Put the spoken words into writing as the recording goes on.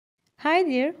Hi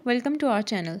there, welcome to our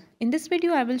channel. In this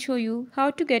video, I will show you how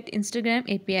to get Instagram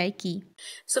API key.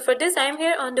 So for this, I am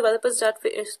here on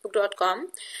developers.facebook.com.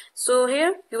 So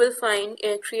here you will find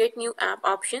a create new app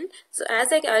option. So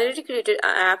as I already created an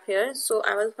app here, so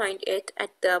I will find it at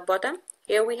the bottom.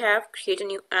 Here we have create a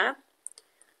new app.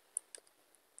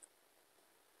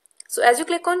 So as you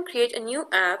click on create a new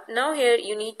app, now here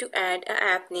you need to add an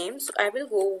app name. So I will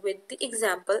go with the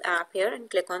example app here and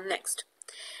click on next.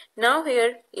 Now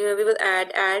here we will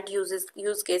add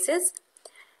use cases.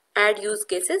 Add use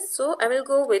cases. So I will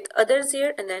go with others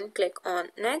here and then click on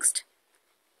next.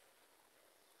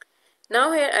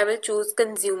 Now here I will choose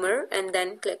consumer and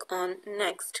then click on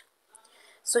next.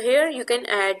 So here you can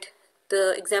add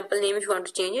the example name if you want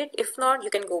to change it. If not, you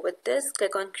can go with this.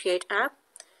 Click on create app.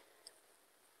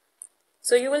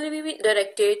 So you will be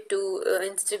directed to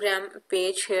Instagram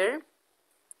page here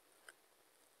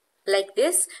like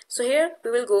this. So here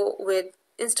we will go with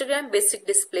Instagram basic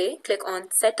display. Click on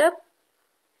setup.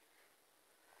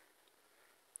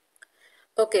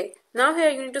 Okay, now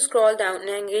here you need to scroll down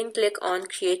and again click on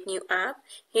create new app.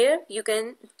 Here you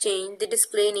can change the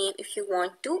display name if you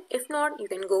want to. If not, you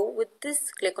can go with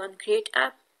this. Click on create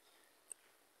app.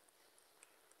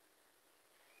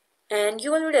 And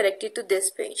you will be directed to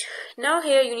this page. Now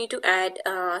here you need to add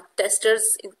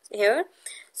testers here.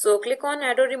 So click on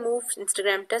add or remove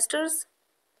Instagram testers.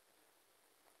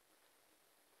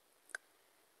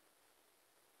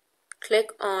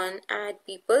 Click on add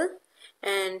people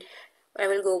and I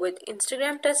will go with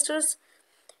Instagram testers.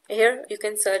 Here you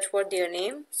can search for their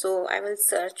name. So I will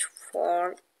search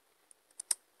for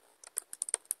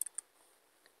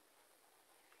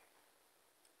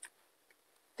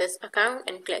this account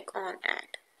and click on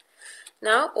add.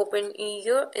 Now open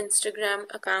your Instagram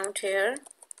account here.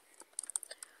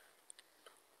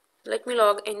 Let me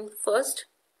log in first.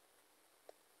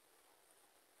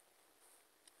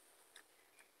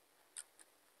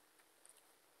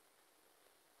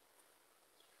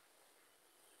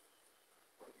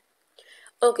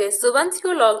 Okay, so once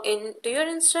you log in to your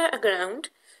Insta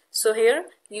account, so here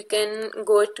you can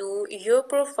go to your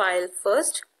profile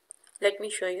first. Let me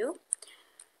show you.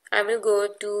 I will go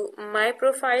to my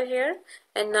profile here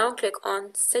and now click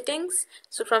on settings.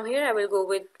 So from here I will go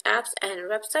with apps and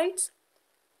websites.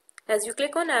 As you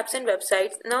click on apps and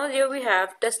websites, now here we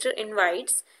have tester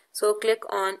invites. So click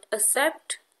on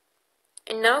accept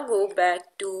and now go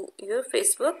back to your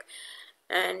Facebook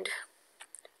and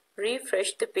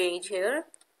refresh the page here.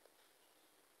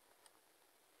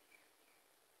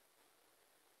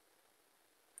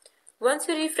 Once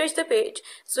you refresh the page,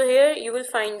 so here you will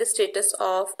find the status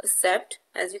of accept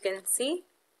as you can see.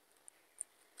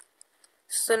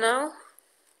 So now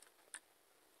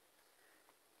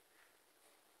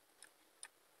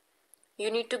you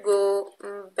need to go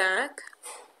back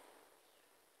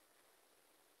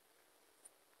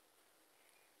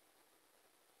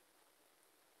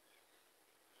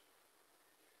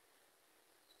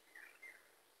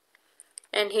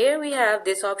and here we have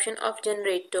this option of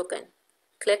generate token.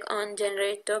 Click on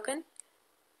generate token.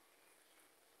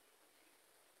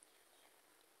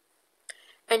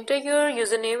 Enter your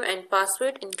username and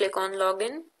password and click on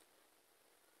login.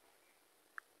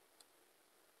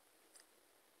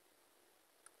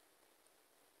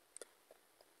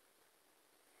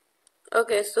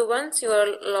 Okay, so once you are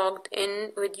logged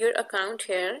in with your account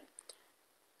here,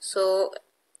 so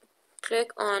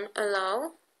click on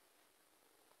allow.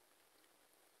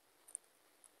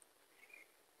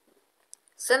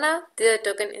 So now the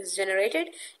token is generated.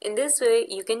 In this way,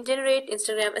 you can generate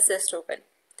Instagram access token.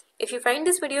 If you find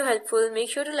this video helpful, make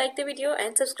sure to like the video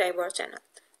and subscribe our channel.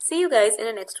 See you guys in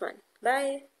the next one.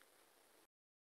 Bye.